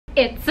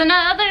It's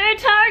another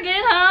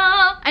Target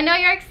haul. I know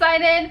you're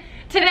excited.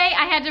 Today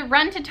I had to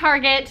run to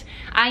Target.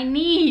 I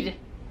need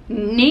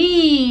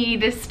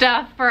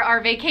stuff for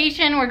our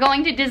vacation. We're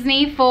going to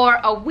Disney for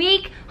a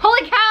week.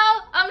 Holy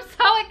cow, I'm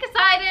so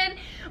excited.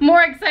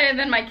 More excited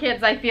than my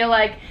kids, I feel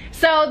like.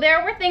 So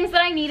there were things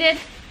that I needed.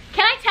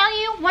 Can I tell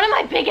you, one of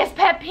my biggest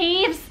pet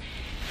peeves?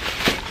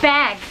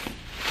 Bags.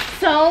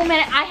 So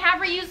many. I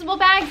have reusable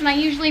bags and I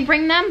usually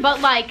bring them, but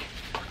like,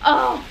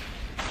 oh,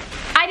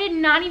 I did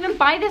not even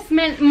buy this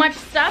much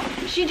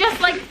stuff. She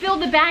just like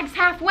filled the bags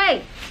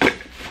halfway.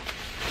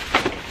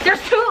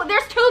 There's two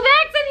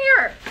bags in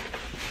here.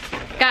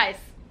 Guys,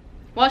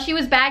 while she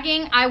was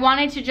bagging, I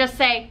wanted to just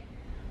say,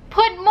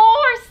 put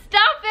more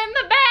stuff in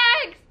the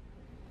bags.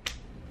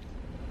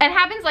 It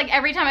happens like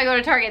every time I go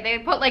to Target. They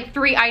put like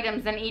 3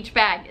 items in each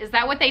bag. Is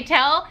that what they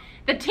tell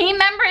the team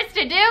members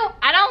to do?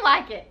 I don't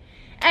like it.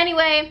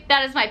 Anyway,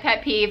 that is my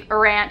pet peeve, a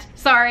rant.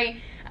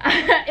 Sorry.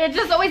 It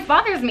just always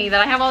bothers me that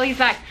I have all these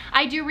bags.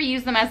 I do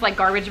reuse them as like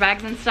garbage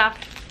bags and stuff.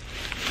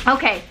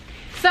 Okay,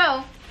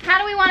 so how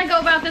do we want to go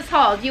about this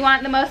haul? Do you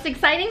want the most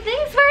exciting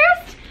things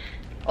first?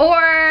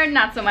 Or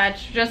not so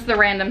much, just the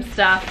random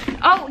stuff?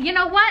 Oh, you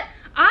know what?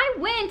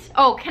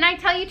 Oh, can I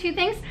tell you 2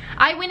 things?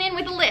 I went in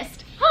with a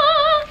list.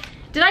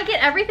 Did I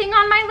get everything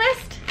on my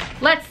list?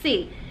 Let's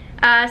see.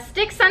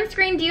 Stick,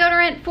 sunscreen,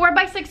 deodorant,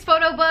 4x6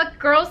 photo book,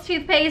 girls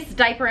toothpaste,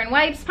 diaper and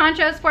wipes,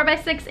 ponchos,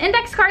 4x6,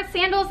 index cards,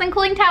 sandals, and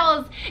cooling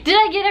towels. Did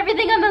I get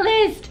everything on the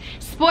list?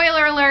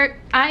 Spoiler alert,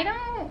 I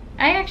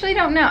actually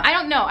don't know.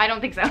 I don't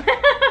think so.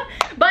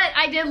 But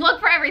I did look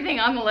for everything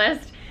on the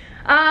list.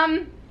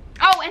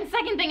 Oh, and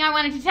second thing I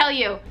wanted to tell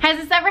you, has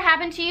this ever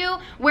happened to you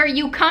where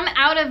you come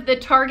out of the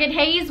Target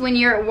haze when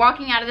you're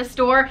walking out of the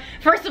store?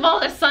 First of all,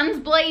 the sun's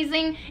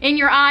blazing in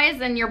your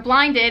eyes and you're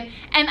blinded,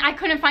 and I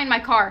couldn't find my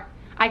car.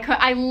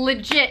 I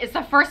legit, it's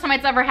the first time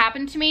it's ever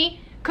happened to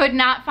me, could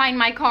not find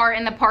my car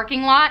in the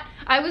parking lot.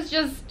 I was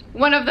just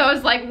one of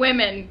those like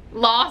women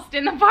lost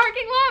in the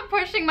parking lot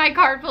pushing my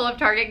cart full of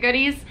Target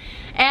goodies.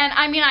 And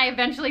I mean, I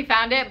eventually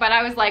found it, but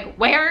I was like,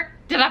 where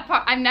did I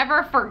park? I've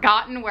never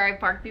forgotten where I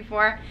parked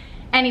before.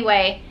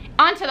 Anyway,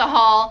 onto the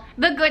haul,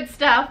 the good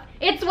stuff.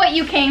 It's what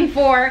you came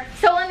for.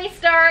 So let me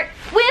start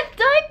with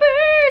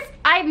diapers.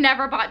 I've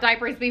never bought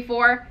diapers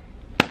before.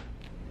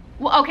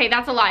 Well, okay,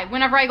 that's a lie.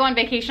 Whenever I go on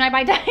vacation, I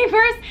buy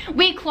diapers.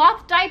 We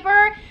cloth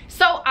diaper.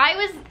 So I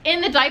was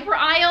in the diaper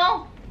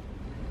aisle,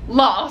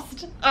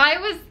 lost. I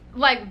was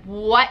like,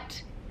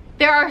 what?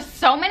 There are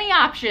so many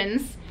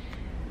options.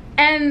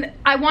 And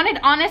I wanted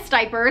Honest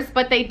diapers,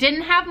 but they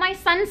didn't have my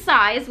son's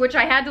size, which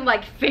I had to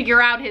like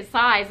figure out his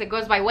size. It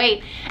goes by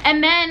weight.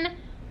 And then,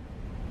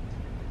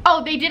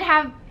 oh, they did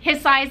have his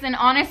size in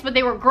Honest, but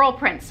they were girl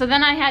prints. So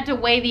then I had to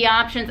weigh the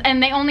options,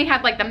 and they only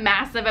had like the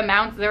massive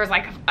amounts. There was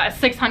like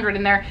 600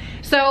 in there.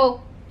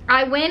 So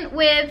I went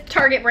with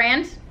Target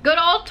brand. Good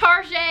old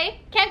Target.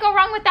 Can't go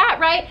wrong with that,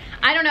 right?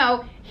 I don't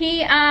know.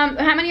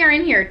 How many are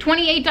in here?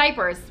 28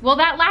 diapers. Will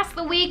that last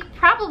the week?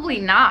 Probably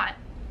not.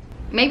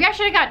 Maybe I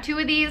should have got 2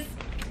 of these.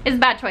 It's a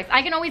bad choice.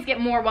 I can always get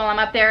more while I'm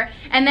up there.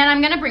 And then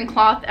I'm gonna bring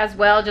cloth as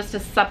well just to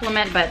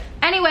supplement. But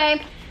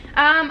anyway,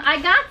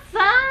 I got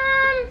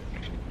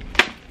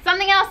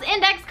something else,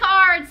 index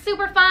cards,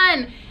 super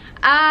fun.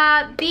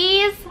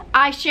 These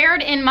I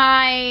shared in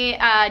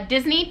my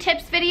Disney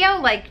tips video,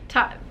 like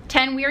top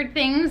 10 weird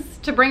things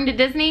to bring to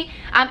Disney.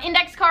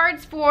 Index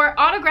cards for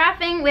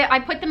autographing. I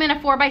put them in a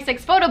 4x6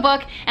 photo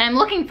book, and I'm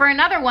looking for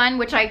another one,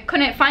 which I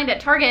couldn't find at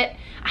Target.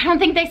 I don't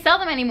think they sell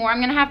them anymore. I'm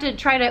gonna have to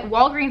try to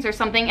Walgreens or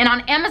something, and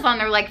on Amazon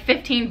they're like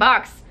 15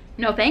 bucks.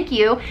 No thank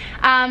you.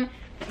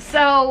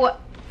 So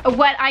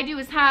what I do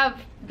is have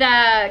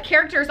the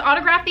characters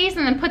autograph these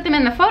and then put them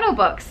in the photo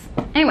books.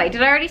 Anyway,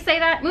 did I already say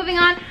that? Moving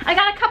on, I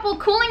got a couple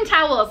cooling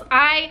towels.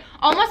 I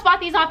almost bought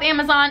these off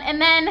Amazon,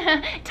 and then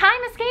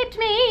time escaped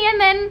me,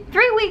 and then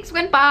 3 weeks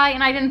went by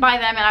and I didn't buy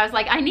them, and I was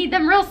like, I need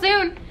them real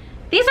soon.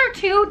 These are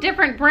 2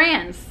 different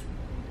brands.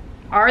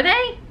 Are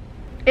they?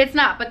 It's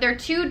not, but they're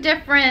 2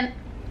 different,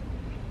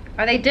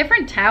 are they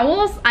different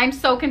towels? I'm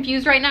so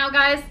confused right now,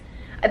 guys.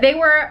 They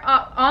were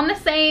on the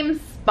same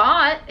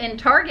spot in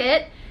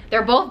Target.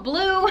 They're both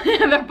blue.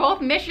 They're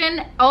both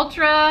Mission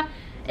Ultra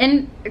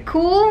and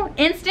cool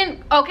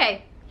instant.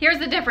 Okay, here's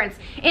the difference.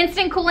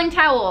 Instant cooling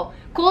towel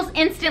cools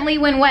instantly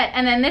when wet,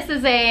 and then this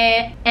is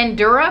a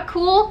Endura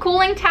Cool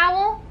cooling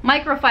towel.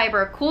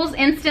 Microfiber cools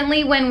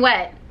instantly when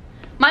wet.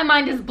 My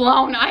mind is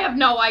blown. I have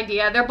no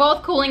idea. They're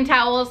both cooling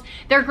towels.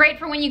 They're great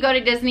for when you go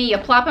to Disney. You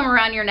plop them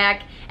around your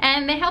neck,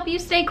 and they help you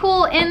stay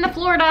cool in the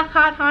Florida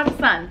hot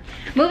sun.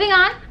 Moving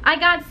on, I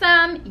got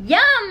some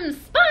Yum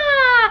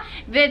Spa.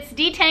 That's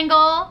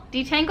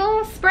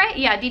detangle spray.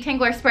 Yeah,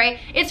 detangler spray.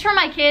 It's for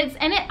my kids,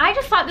 and I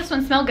just thought this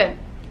one smelled good.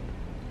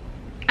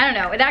 I don't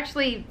know, it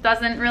actually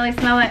doesn't really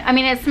smell it. I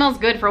mean, it smells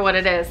good for what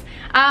it is.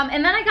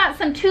 And then I got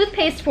some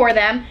toothpaste for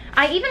them.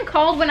 I even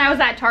called when I was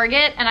at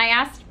Target, and I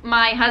asked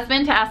my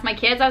husband to ask my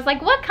kids. I was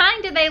like, what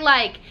kind do they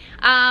like?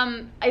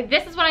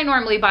 This is what I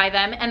normally buy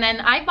them, and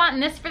then I've bought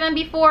this for them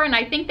before, and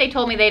I think they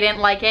told me they didn't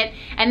like it,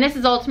 and this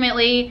is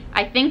ultimately,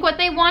 I think, what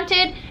they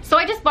wanted. So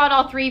I just bought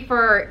all 3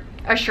 for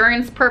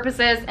assurance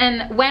purposes,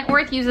 and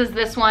Wentworth uses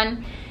this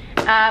one.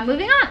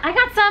 Moving on, I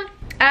got some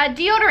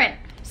deodorant.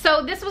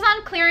 So this was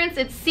on clearance.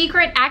 It's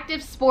Secret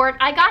Active Sport.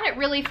 I got it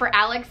really for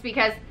Alex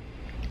because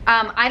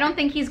I don't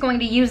think he's going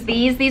to use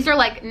these. These are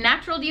like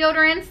natural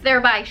deodorants.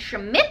 They're by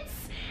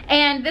Schmidt's,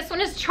 and this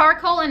one is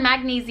charcoal and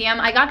magnesium.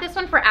 I got this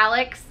one for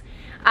Alex.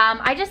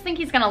 I just think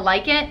he's gonna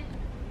like it.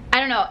 I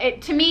don't know.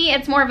 To me,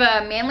 it's more of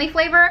a manly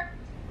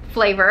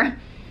flavor.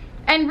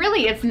 And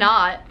really, it's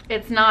not.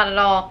 It's not at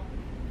all.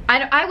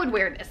 I would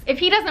wear this. If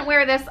he doesn't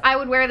wear this, I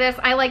would wear this.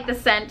 I like the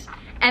scent.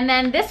 And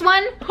then this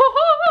one,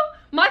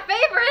 my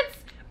favorites,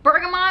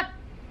 bergamot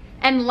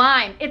and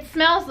lime. It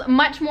smells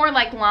much more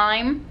like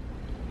lime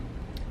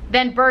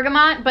than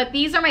bergamot, but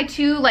these are my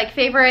two like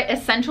favorite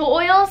essential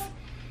oils.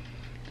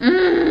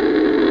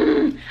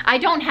 I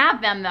don't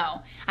have them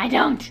though. I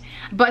don't.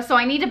 But so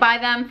I need to buy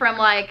them from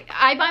like,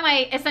 I buy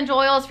my essential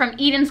oils from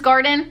Eden's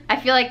Garden. I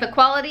feel like the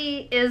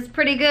quality is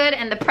pretty good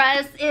and the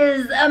price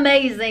is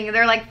amazing.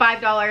 They're like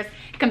 $5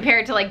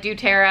 compared to like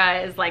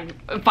doTERRA is like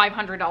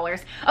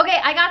 $500. Okay,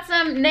 I got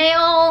some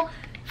nail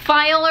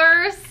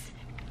filers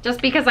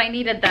just because I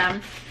needed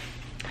them.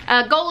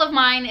 A goal of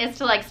mine is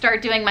to like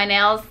start doing my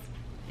nails.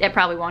 It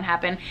probably won't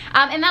happen.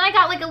 And then I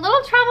got like a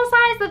little travel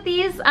size of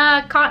these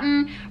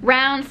cotton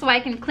rounds so I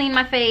can clean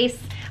my face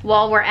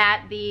while we're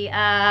at the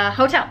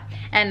hotel.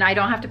 And I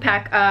don't have to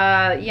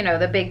pack, you know,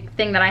 the big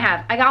thing that I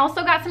have. I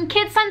also got some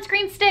kids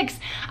sunscreen sticks.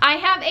 I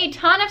have a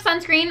ton of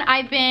sunscreen.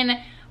 I've been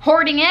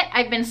hoarding it.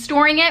 I've been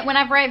storing it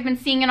whenever I've been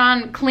seeing it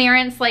on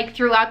clearance like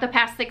throughout the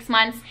past 6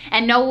 months.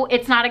 And no,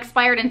 it's not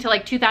expired until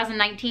like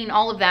 2019,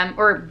 all of them,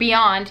 or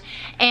beyond.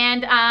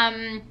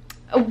 And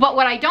but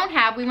what I don't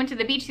have, we went to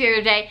the beach the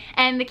other day,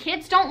 and the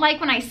kids don't like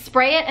when I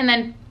spray it and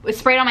then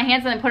spray it on my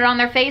hands and then put it on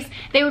their face.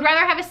 They would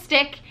rather have a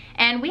stick,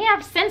 and we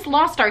have since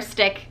lost our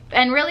stick.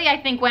 And really,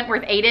 I think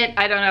Wentworth ate it.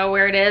 I don't know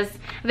where it is.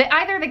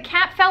 Either the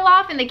cap fell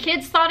off and the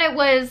kids thought it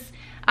was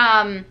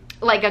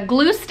like a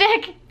glue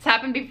stick. It's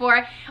happened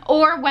before.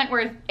 Or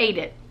Wentworth ate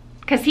it,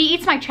 because he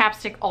eats my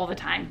chapstick all the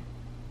time.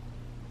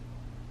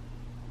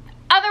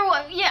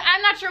 Otherwise, yeah,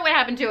 I'm not sure what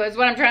happened to it is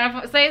what I'm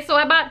trying to say. So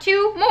I bought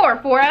 2 more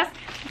for us.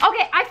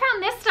 Okay, I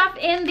found this stuff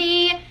in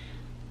the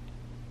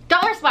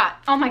dollar spot.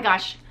 Oh my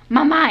gosh,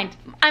 my mind.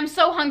 I'm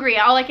so hungry.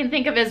 All I can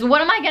think of is,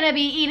 what am I gonna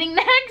be eating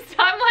next?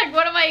 I'm like,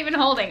 what am I even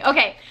holding?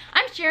 Okay,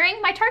 I'm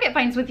sharing my Target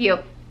finds with you.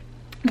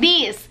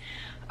 These,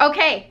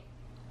 okay,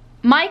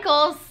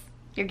 Michael's,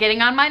 you're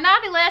getting on my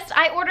naughty list.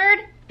 I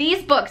ordered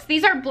these books.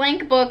 These are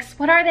blank books.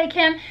 What are they,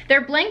 Kim?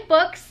 They're blank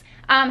books.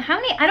 How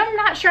many, I'm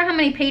not sure how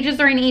many pages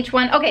are in each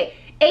one. Okay,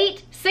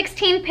 8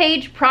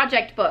 16-page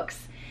project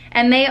books.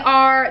 And they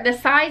are, the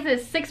size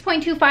is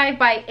 6.25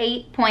 by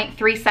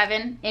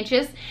 8.37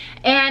 inches.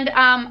 And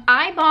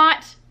I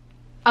bought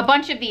a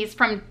bunch of these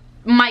from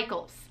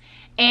Michael's.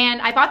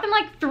 And I bought them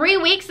like 3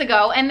 weeks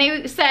ago, and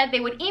they said they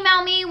would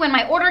email me when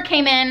my order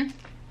came in.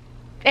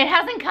 It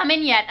hasn't come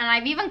in yet, and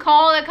I've even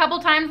called a couple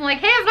times and like,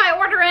 hey, is my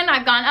order in?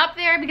 I've gone up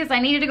there because I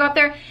needed to go up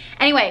there.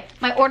 Anyway,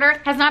 my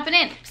order has not been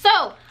in.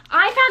 So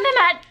I found them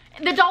at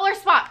the dollar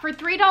spot for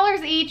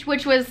 $3 each,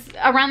 which was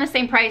around the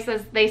same price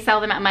as they sell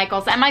them at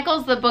Michael's. At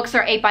Michael's, the books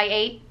are 8 by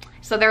 8,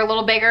 so they're a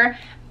little bigger.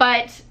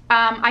 But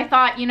I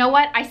thought, you know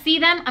what? I see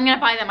them, I'm gonna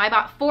buy them. I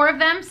bought 4 of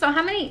them. So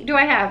how many do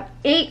I have?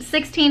 8,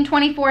 16,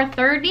 24,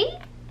 30?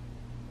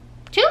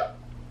 2?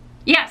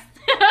 Yes.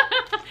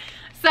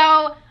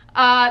 So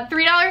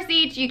 $3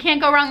 each. You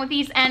can't go wrong with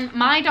these. And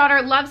my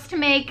daughter loves to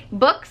make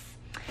books.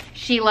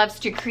 She loves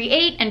to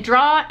create and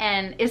draw,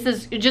 and this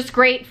is just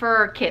great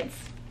for kids.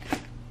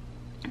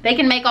 They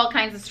can make all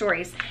kinds of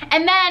stories.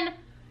 And then,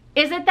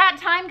 is it that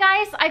time,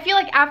 guys? I feel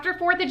like after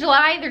 4th of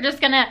July, they're just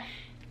gonna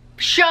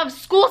shove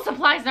school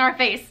supplies in our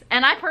face.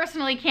 And I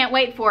personally can't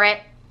wait for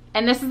it.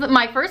 And this is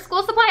my first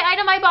school supply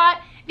item I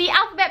bought. The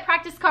alphabet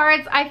practice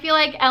cards. I feel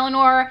like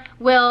Eleanor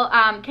will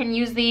can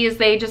use these.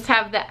 They just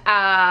have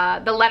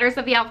the letters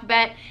of the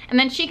alphabet. And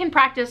then she can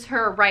practice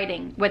her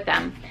writing with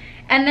them.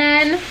 And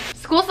then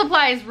school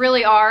supplies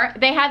really are.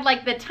 They had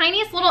like the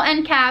tiniest little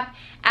end cap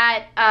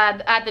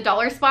at the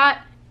dollar spot.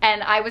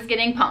 And I was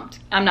getting pumped.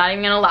 I'm not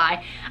even gonna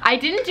lie. I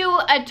didn't do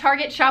a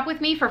Target shop with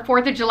me for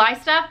 4th of July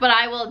stuff, but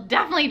I will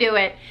definitely do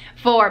it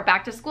for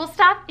back to school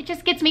stuff. It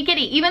just gets me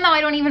giddy, even though I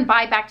don't even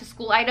buy back to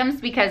school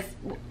items because,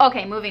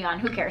 okay, moving on,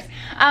 who cares?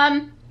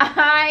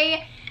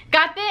 I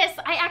got this.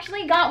 I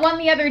actually got one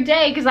the other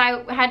day because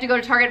I had to go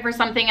to Target for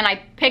something, and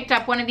I picked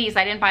up one of these.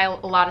 I didn't buy a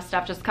lot of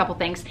stuff, just a couple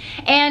things.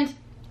 And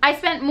I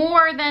spent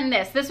more than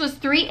this. This was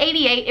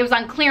 $3.88. It was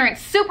on clearance,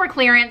 super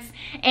clearance.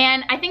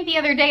 And I think the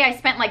other day I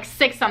spent like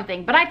 $6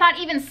 something, but I thought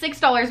even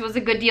 $6 was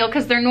a good deal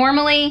because they're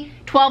normally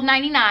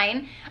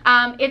 $12.99.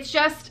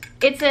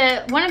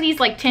 It's one of these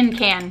like tin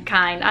can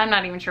kind. I'm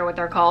not even sure what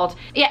they're called.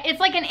 Yeah, it's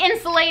like an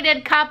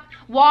insulated cup,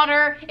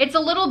 water. It's a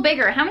little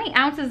bigger. How many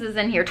ounces is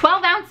in here?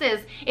 12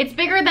 ounces. It's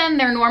bigger than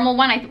their normal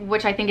one,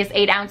 which I think is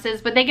 8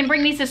 ounces, but they can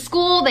bring these to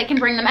school. They can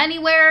bring them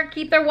anywhere,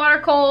 keep their water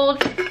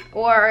cold,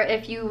 or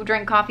if you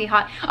drink coffee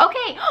hot.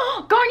 Okay,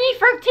 Garnier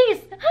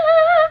Fructis.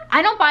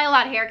 I don't buy a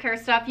lot of hair care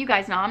stuff. You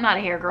guys know I'm not a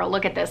hair girl.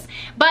 Look at this.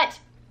 But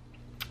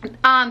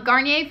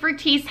Garnier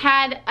Fructis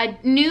had a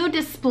new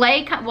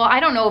display, well, I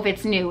don't know if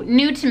it's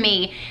new to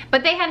me,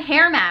 but they had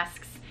hair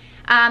masks.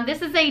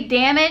 This is a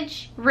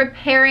damage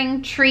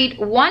repairing treat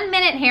 1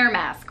 minute hair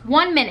mask.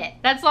 1 minute,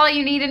 that's all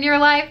you need in your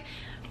life.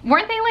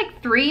 Weren't they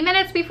like 3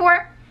 minutes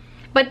before?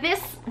 But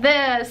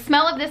the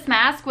smell of this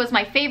mask was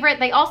my favorite.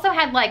 They also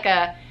had like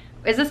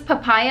is this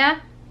papaya?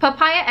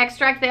 Papaya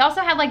extract. They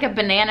also had like a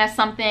banana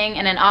something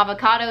and an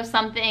avocado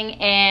something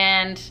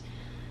and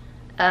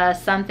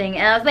something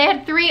else. They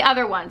had 3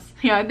 other ones.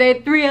 Yeah, they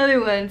had 3 other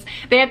ones.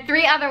 They had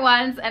 3 other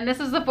ones, and this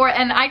was the 4th,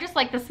 and I just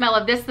like the smell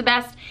of this the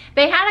best.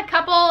 They had a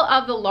couple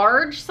of the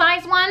large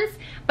size ones,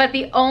 but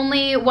the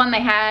only one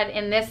they had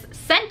in this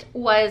scent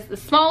was the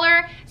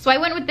smaller, so I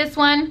went with this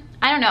one.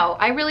 I don't know,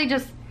 I really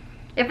just,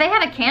 if they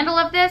had a candle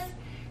of this,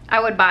 I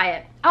would buy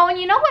it. Oh, and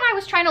you know what I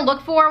was trying to look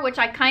for, which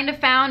I kind of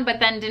found, but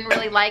then didn't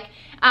really like,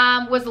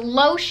 was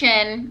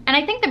lotion, and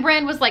I think the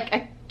brand was like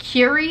a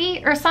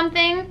Curie or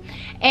something,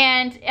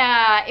 and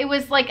it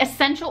was like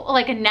essential,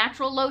 like a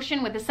natural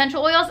lotion with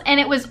essential oils, and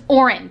it was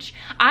orange.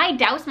 I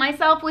douse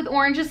myself with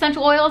orange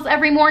essential oils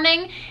every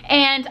morning,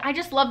 and I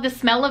just love the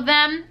smell of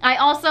them. I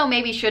also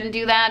maybe shouldn't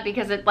do that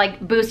because it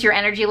like boosts your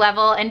energy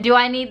level, and do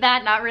I need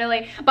that? Not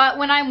really. But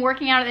when I'm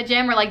working out at the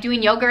gym or like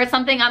doing yoga or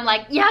something, I'm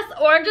like, yes,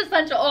 orange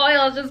essential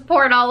oils, just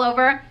pour it all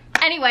over.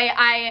 Anyway,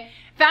 I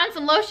found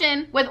some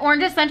lotion with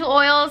orange essential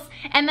oils,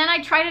 and then I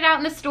tried it out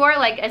in the store.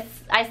 Like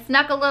I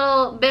snuck a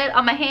little bit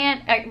on my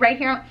hand right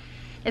here.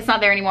 It's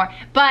not there anymore,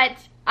 but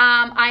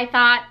I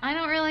thought, I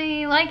don't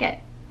really like it.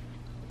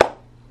 I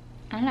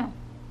don't know.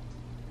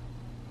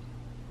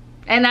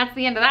 And that's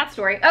the end of that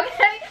story.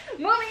 Okay,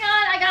 moving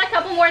on. I got a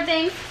couple more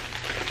things.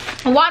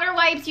 Water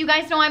wipes, you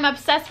guys know I'm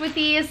obsessed with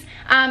these.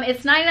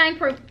 It's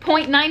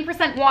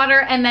 99.9% water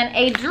and then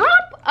a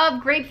drop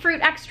of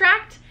grapefruit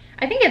extract.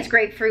 I think it's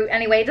grapefruit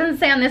anyway, it doesn't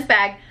say on this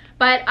bag,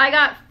 but I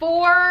got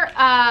 4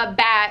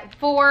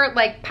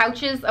 like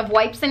pouches of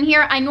wipes in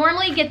here. I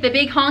normally get the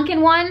big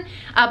honkin' one,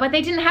 but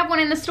they didn't have one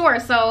in the store,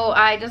 so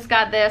I just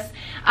got this.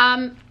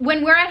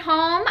 When we're at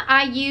home,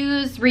 I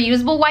use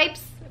reusable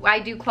wipes. I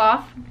do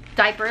cloth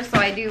diapers, so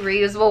I do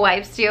reusable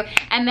wipes too.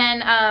 And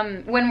then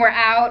when we're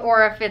out,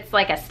 or if it's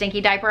like a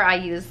stinky diaper, I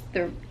use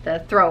the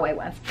throwaway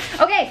ones.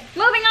 Okay,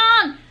 moving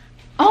on.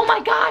 Oh my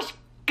gosh,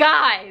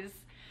 guys.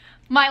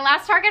 My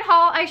last Target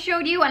haul I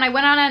showed you, and I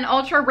went on an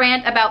ultra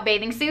rant about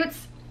bathing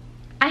suits.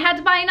 I had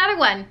to buy another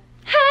one.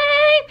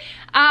 Hey!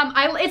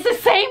 It's the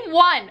same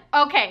one.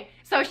 Okay,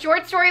 so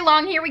short story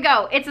long, here we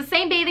go. It's the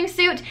same bathing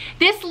suit.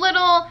 This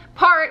little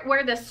part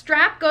where the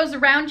strap goes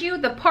around you,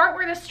 the part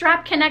where the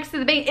strap connects to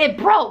the base, it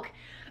broke.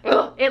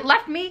 Ugh, it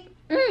left me,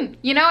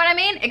 you know what I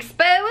mean?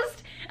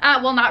 Exposed.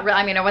 Well, not really,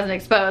 I mean, it wasn't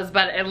exposed,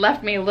 but it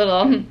left me a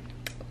little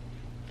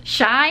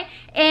shy.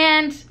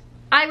 And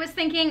I was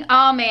thinking,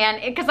 oh man,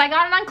 because I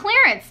got it on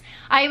clearance.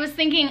 I was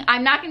thinking,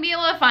 I'm not gonna be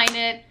able to find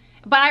it,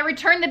 but I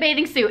returned the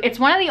bathing suit. It's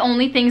one of the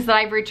only things that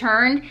I've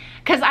returned,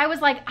 because I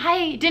was like,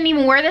 I didn't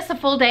even wear this a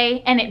full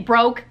day and it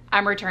broke.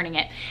 I'm returning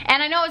it.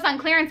 And I know it was on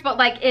clearance, but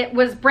like it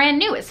was brand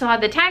new. It still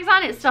had the tags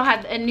on it. It still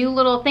had a new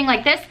little thing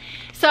like this.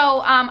 So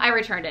I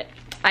returned it.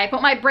 I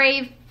put my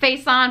brave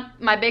face on,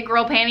 my big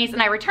girl panties,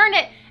 and I returned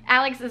it.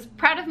 Alex is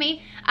proud of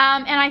me,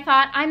 and I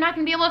thought, I'm not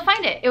gonna be able to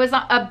find it. It was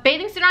a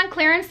bathing suit on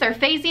clearance. They're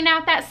phasing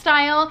out that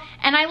style,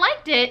 and I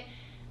liked it,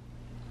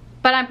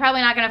 but I'm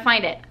probably not gonna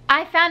find it.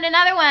 I found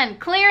another one,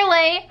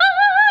 clearly,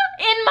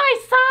 in my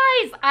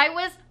size. I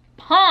was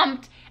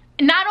pumped.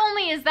 Not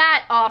only is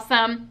that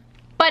awesome,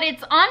 but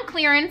it's on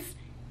clearance,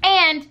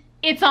 and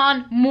it's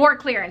on more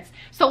clearance.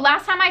 So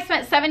last time I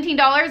spent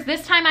 $17,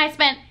 this time I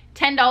spent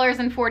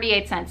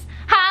 $10.48.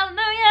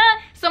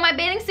 Hallelujah! So my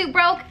bathing suit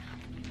broke,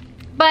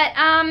 but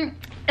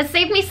it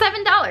saved me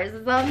 $7,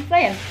 is all I'm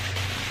saying.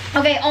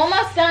 Okay,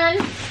 almost done.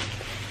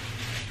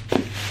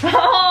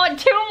 Oh,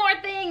 2 more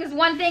things.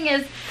 One thing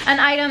is an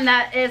item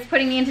that is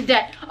putting me into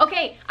debt.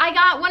 Okay, I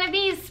got one of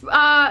these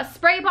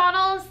spray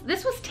bottles.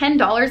 This was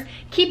 $10.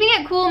 Keeping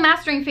It Cool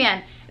mastering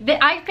fan.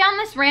 I found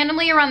this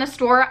randomly around the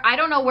store. I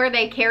don't know where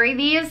they carry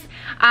these.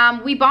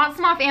 We bought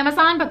some off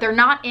Amazon, but they're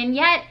not in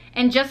yet.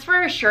 And just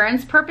for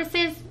assurance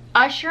purposes,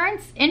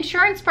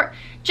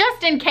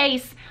 just in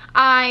case,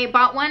 I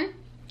bought one,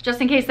 just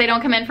in case they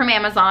don't come in from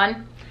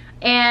Amazon.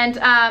 And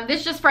this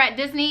is just for at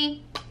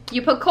Disney.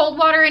 You put cold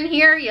water in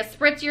here, you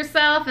spritz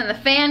yourself, and the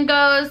fan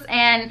goes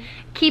and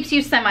keeps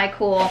you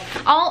semi-cool.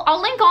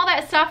 I'll link all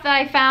that stuff that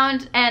I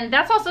found, and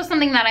that's also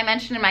something that I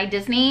mentioned in my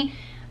Disney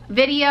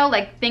video,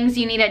 like things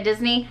you need at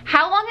Disney.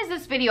 How long is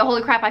this video?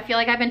 Holy crap, I feel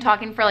like I've been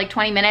talking for like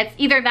 20 minutes.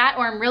 Either that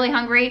or I'm really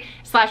hungry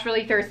 /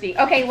 really thirsty.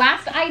 Okay,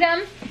 last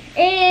item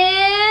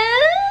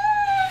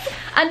is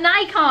a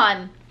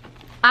Nikon.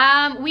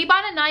 We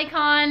bought a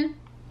Nikon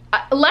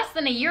less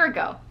than a year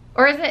ago.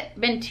 Or has it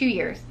been 2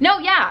 years? No,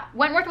 yeah,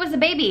 Wentworth was a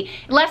baby.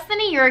 Less than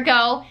a year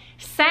ago.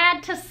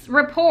 Sad to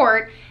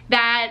report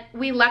that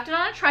we left it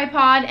on a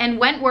tripod, and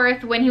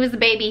Wentworth, when he was a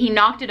baby, he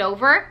knocked it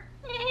over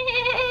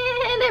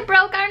and it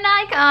broke our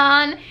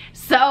Nikon.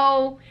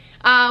 So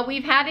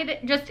we've had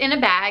it just in a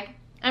bag.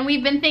 and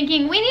we've been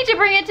thinking we need to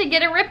bring it to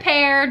get it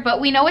repaired,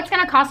 but we know it's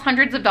gonna cost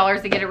hundreds of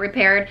dollars to get it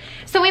repaired.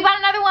 So we bought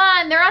another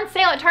one. They're on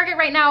sale at Target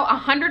right now,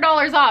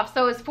 $100 off,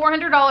 so it's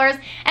 $400.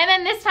 And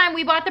then this time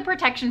we bought the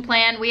protection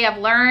plan. We have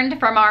learned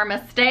from our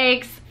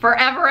mistakes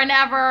forever and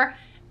ever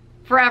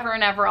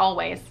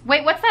always.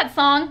 Wait, what's that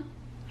song?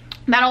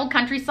 That old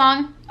country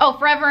song? Oh,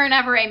 forever and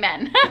ever,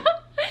 amen.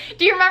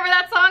 Do you remember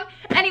that song?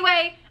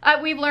 Anyway,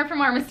 we've learned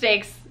from our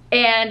mistakes.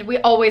 And we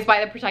always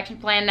buy the protection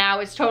plan now.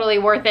 It's totally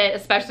worth it,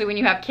 especially when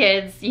you have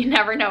kids. You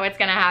never know what's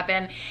gonna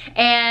happen.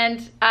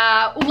 And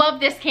love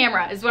this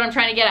camera is what I'm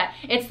trying to get at.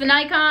 It's the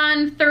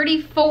Nikon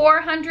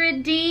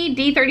 3400D,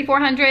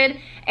 D3400,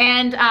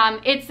 and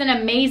it's an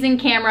amazing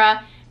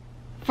camera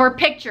for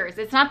pictures.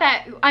 It's not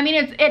that, I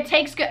mean, it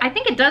takes good, I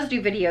think it does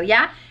do video,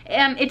 yeah?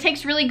 It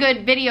takes really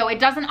good video. It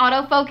doesn't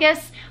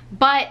autofocus,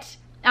 but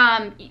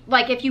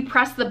like if you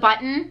press the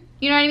button,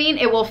 you know what I mean?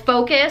 It will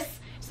focus.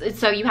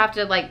 So you have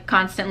to like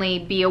constantly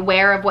be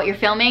aware of what you're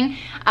filming.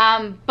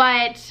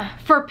 But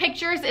for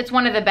pictures, it's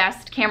one of the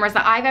best cameras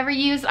that I've ever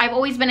used. I've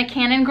always been a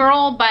Canon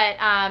girl, but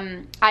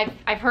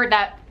I've heard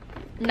that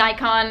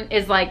Nikon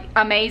is like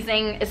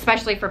amazing,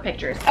 especially for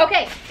pictures.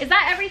 Okay, is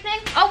that everything?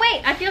 Oh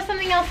wait, I feel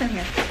something else in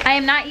here. I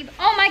am not even,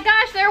 oh my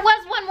gosh, there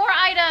was one more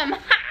item.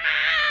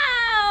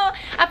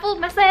 I fooled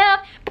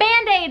myself.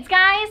 Band-Aids,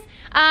 guys.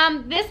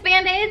 This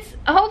Band-Aids,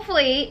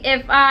 hopefully,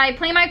 if I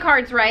play my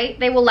cards right,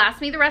 they will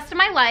last me the rest of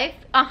my life.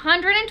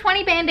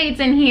 120 Band-Aids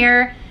in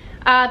here.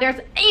 There's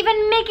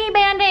even Mickey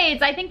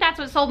Band-Aids. I think that's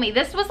what sold me.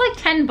 This was like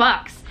 10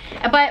 bucks.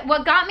 But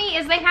what got me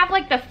is they have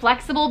like the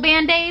flexible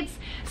Band-Aids.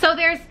 So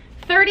there's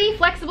 30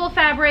 flexible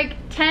fabric,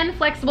 10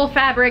 flexible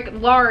fabric,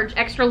 large,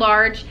 extra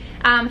large,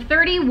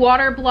 30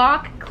 water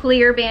block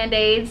clear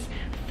Band-Aids,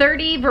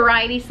 30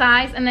 variety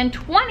size, and then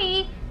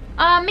 20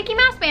 Mickey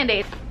Mouse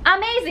Band-Aids.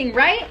 Amazing,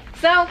 right?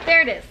 So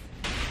there it is.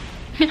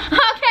 Okay,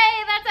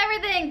 that's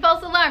everything.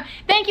 False alarm.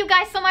 Thank you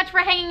guys so much for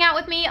hanging out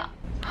with me.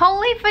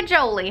 Holy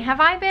fajoli, have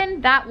I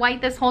been that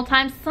white this whole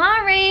time?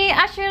 Sorry,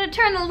 I should have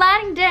turned the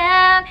lighting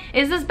down.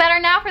 Is this better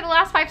now for the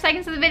last 5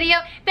 seconds of the video?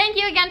 Thank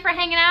you again for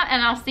hanging out,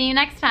 and I'll see you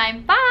next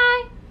time.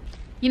 Bye.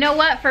 You know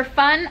what, for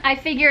fun, I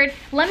figured,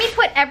 let me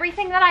put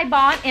everything that I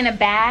bought in a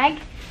bag,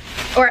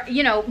 or,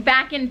 you know,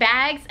 back in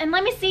bags, and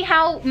let me see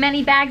how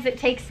many bags it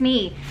takes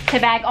me to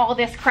bag all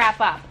this crap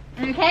up.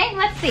 Okay,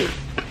 let's see.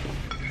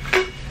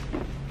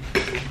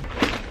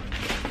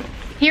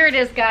 Here it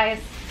is, guys.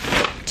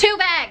 2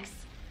 bags.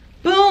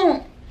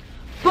 Boom,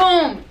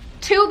 boom,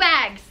 2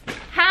 bags.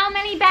 How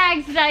many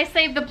bags did I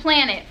save the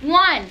planet?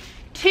 1,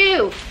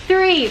 2,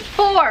 3,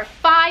 4,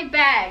 5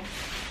 bags.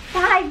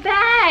 5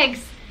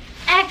 bags.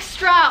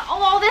 Extra,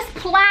 all this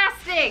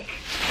plastic.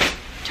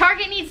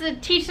 Target needs to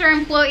teach their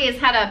employees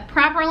how to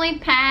properly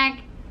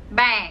pack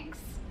bags,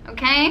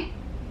 okay?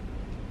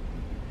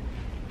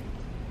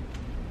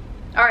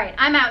 All right,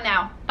 I'm out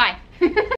now. Bye.